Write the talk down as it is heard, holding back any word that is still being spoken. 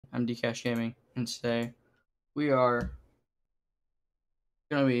I'm Dcash Gaming, and today we are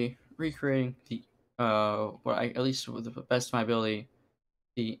going to be recreating the, at least with the best of my ability,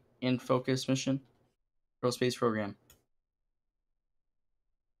 the In Focus mission, Kerbal Space Program.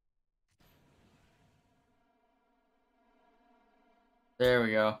 There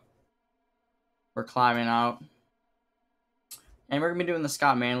we go. We're climbing out. And we're going to be doing the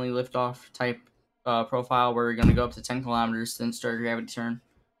Scott Manley liftoff type profile where we're going to go up to 10 kilometers, then start a gravity turn.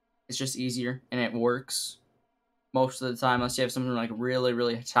 It's just easier, and it works most of the time, unless you have something like really,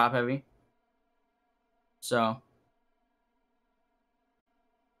 really top heavy. So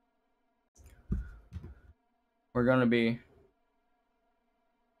we're going to be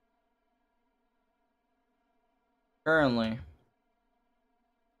currently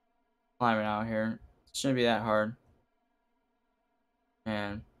climbing out here. It shouldn't be that hard.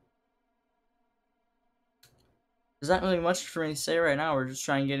 And there's not really much for me to say right now. We're just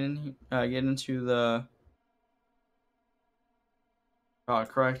trying to get into the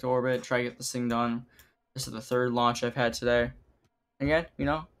correct orbit, try to get this thing done. This is the third launch I've had today. Again, you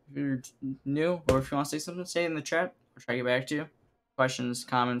know, if you're new or if you want to say something, say it in the chat. I'll try to get back to you. Questions,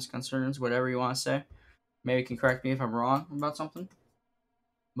 comments, concerns, whatever you want to say. Maybe you can correct me if I'm wrong about something.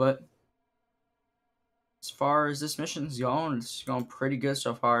 But as far as this mission's going, it's going pretty good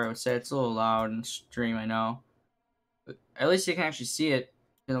so far. I would say it's a little loud in stream, I know. But at least you can actually see it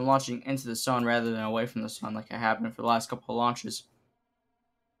because I'm launching into the sun rather than away from the sun like I have been for the last couple of launches.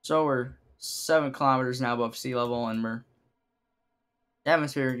 So we're 7 kilometers now above sea level, and the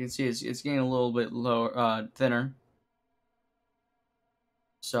atmosphere, you can see, it's getting a little bit lower, thinner.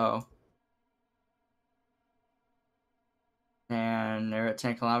 So, and they're at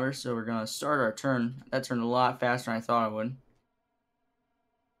 10 kilometers, so we're going to start our turn. That turned a lot faster than I thought it would.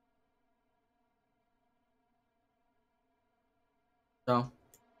 So,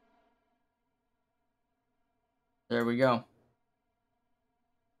 there we go.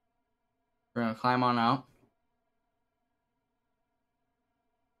 We're going to climb on out.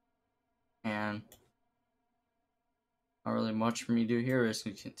 And not really much for me to do here is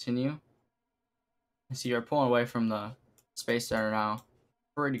to continue. You see, we're pulling away from the space center now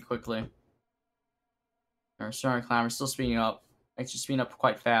pretty quickly. Our starting climb, we're still speeding up. Actually, speeding up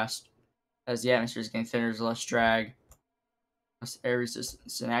quite fast as the atmosphere is getting thinner. There's less drag, less air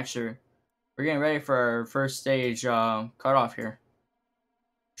resistance, and actually, we're getting ready for our first stage cutoff here.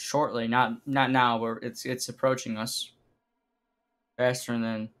 Shortly, not now, but it's approaching us faster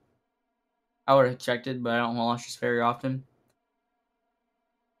than I would have expected. But I don't launch this very often.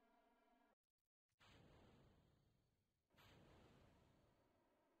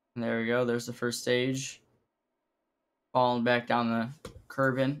 And there we go. There's the first stage. Falling back down the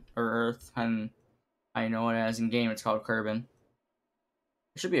Kerbin, or Earth, and I know it as in game. It's called Kerbin.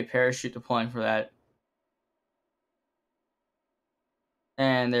 There should be a parachute deploying for that.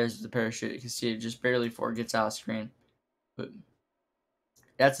 And there's the parachute. You can see it just barely before it gets out of screen. But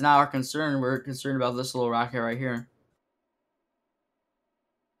that's not our concern. We're concerned about this little rocket right here.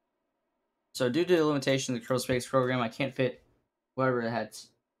 So due to the limitation of the Kerbal Space Program, I can't fit whatever it had.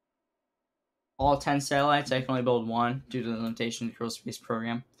 All 10 satellites, I can only build one due to the limitation of the Kerbal Space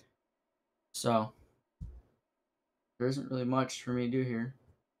Program. So there isn't really much for me to do here.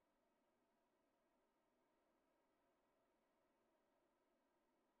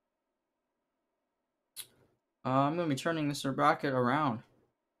 I'm going to be turning this rocket around.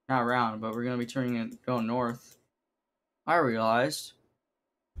 Not around, but we're going to be turning it going north. I realized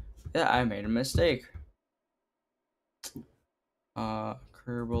that I made a mistake.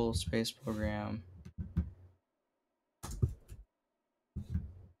 Kerbal Space Program.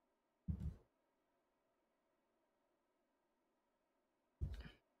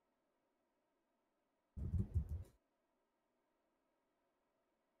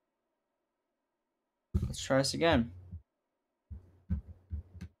 Let's try this again.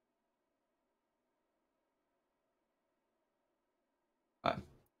 Alright.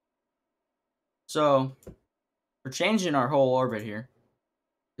 So, we're changing our whole orbit here.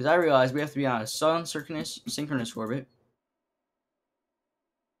 Because I realized we have to be on a sun synchronous orbit.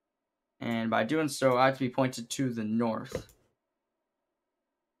 And by doing so, I have to be pointed to the north.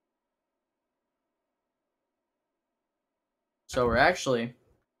 So we're actually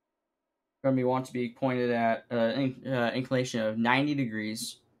going to be pointed at an inclination of 90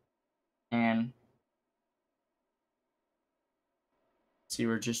 degrees. And see,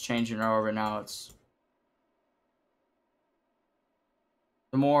 we're just changing our orbit now. It's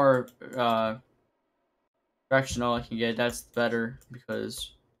the more directional I can get, that's better,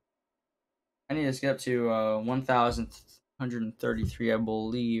 because I need to get up to 1,000 133, I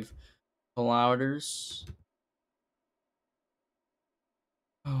believe, kilometers.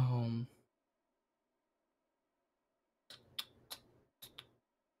 Um,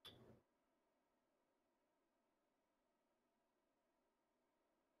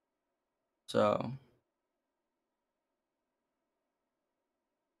 so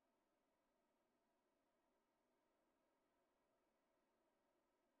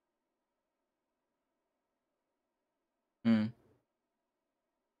hmm.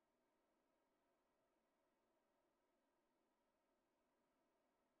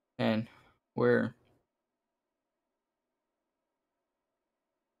 And we're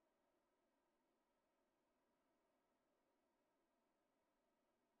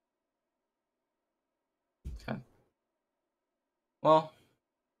okay. Well,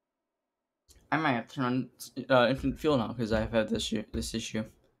 I might have to turn on infinite fuel now because I've had this issue.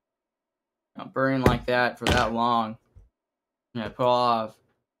 Burning like that for that long, pull off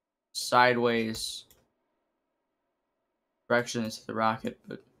sideways direction into the rocket,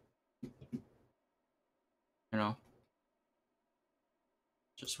 but you know,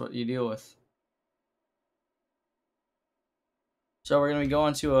 just what you deal with. So we're gonna be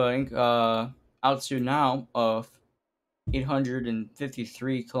going to a altitude now of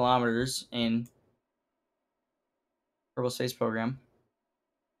 853 kilometers in Kerbal Space Program.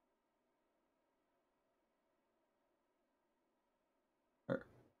 Or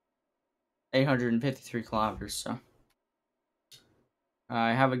 853 kilometers. So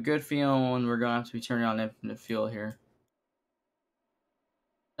I have a good feeling when we're gonna have to be turning on infinite fuel here.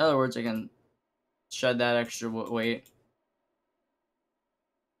 In other words, I can shed that extra weight.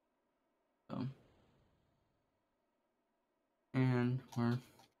 So, and we're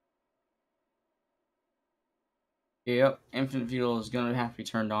yep, infinite fuel is gonna have to be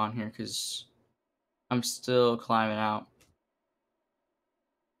turned on here because I'm still climbing out.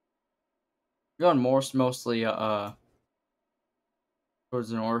 Going mostly towards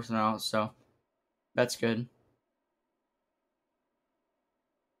the north now, so that's good.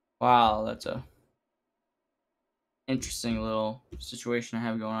 Wow, that's a interesting little situation I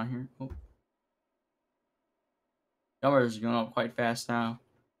have going on here. Oh. Numbers are going up quite fast now.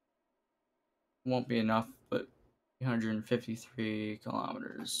 Won't be enough, but 353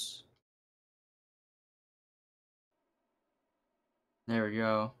 kilometers. There we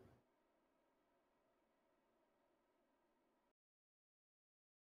go.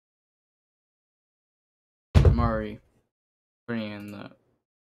 I'm already putting in the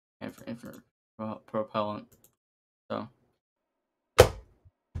infrared propellant. So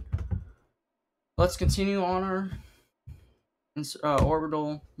let's continue on our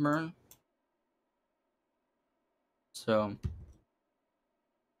orbital burn. So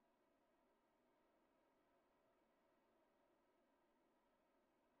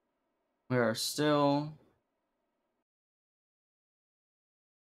we are still,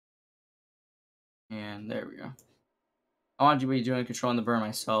 and there we go. I wanted to be doing controlling the burn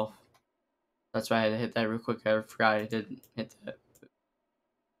myself. That's why I had to hit that real quick. I forgot I didn't hit that.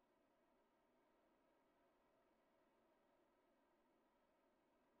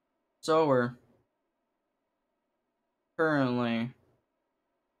 So we're currently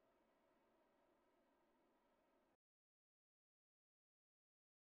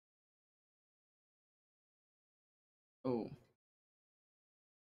oh,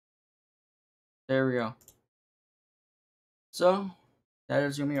 there we go. So that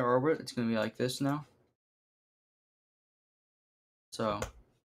is gonna be our orbit. It's gonna be like this now. So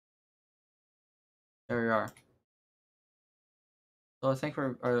there we are. So I think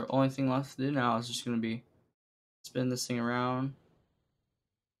our only thing left to do now is just gonna be spin this thing around.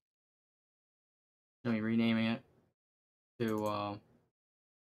 Gonna be renaming it to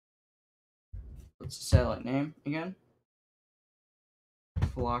what's the satellite name again?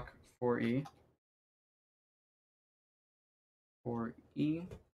 Flock 4E. 4E.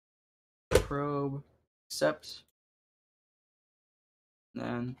 Probe. Accept.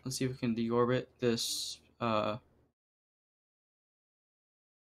 Then let's see if we can deorbit this. Not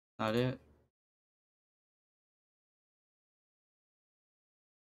it.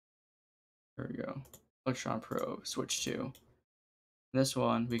 There we go. Electron probe. Switch to. This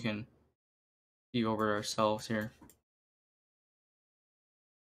one we can deorbit ourselves here.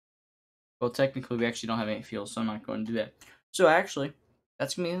 Well, technically, we actually don't have any fuel, so I'm not going to do that. So, actually,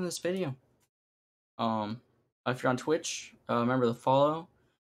 that's going to be the end of this video. If you're on Twitch, remember to follow.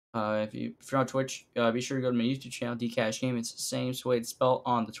 If you're on Twitch, be sure to go to my YouTube channel, Dcash Game. It's the same way it's spelled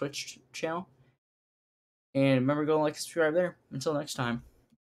on the Twitch channel. And remember to go like and subscribe there. Until next time,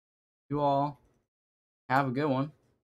 you all have a good one.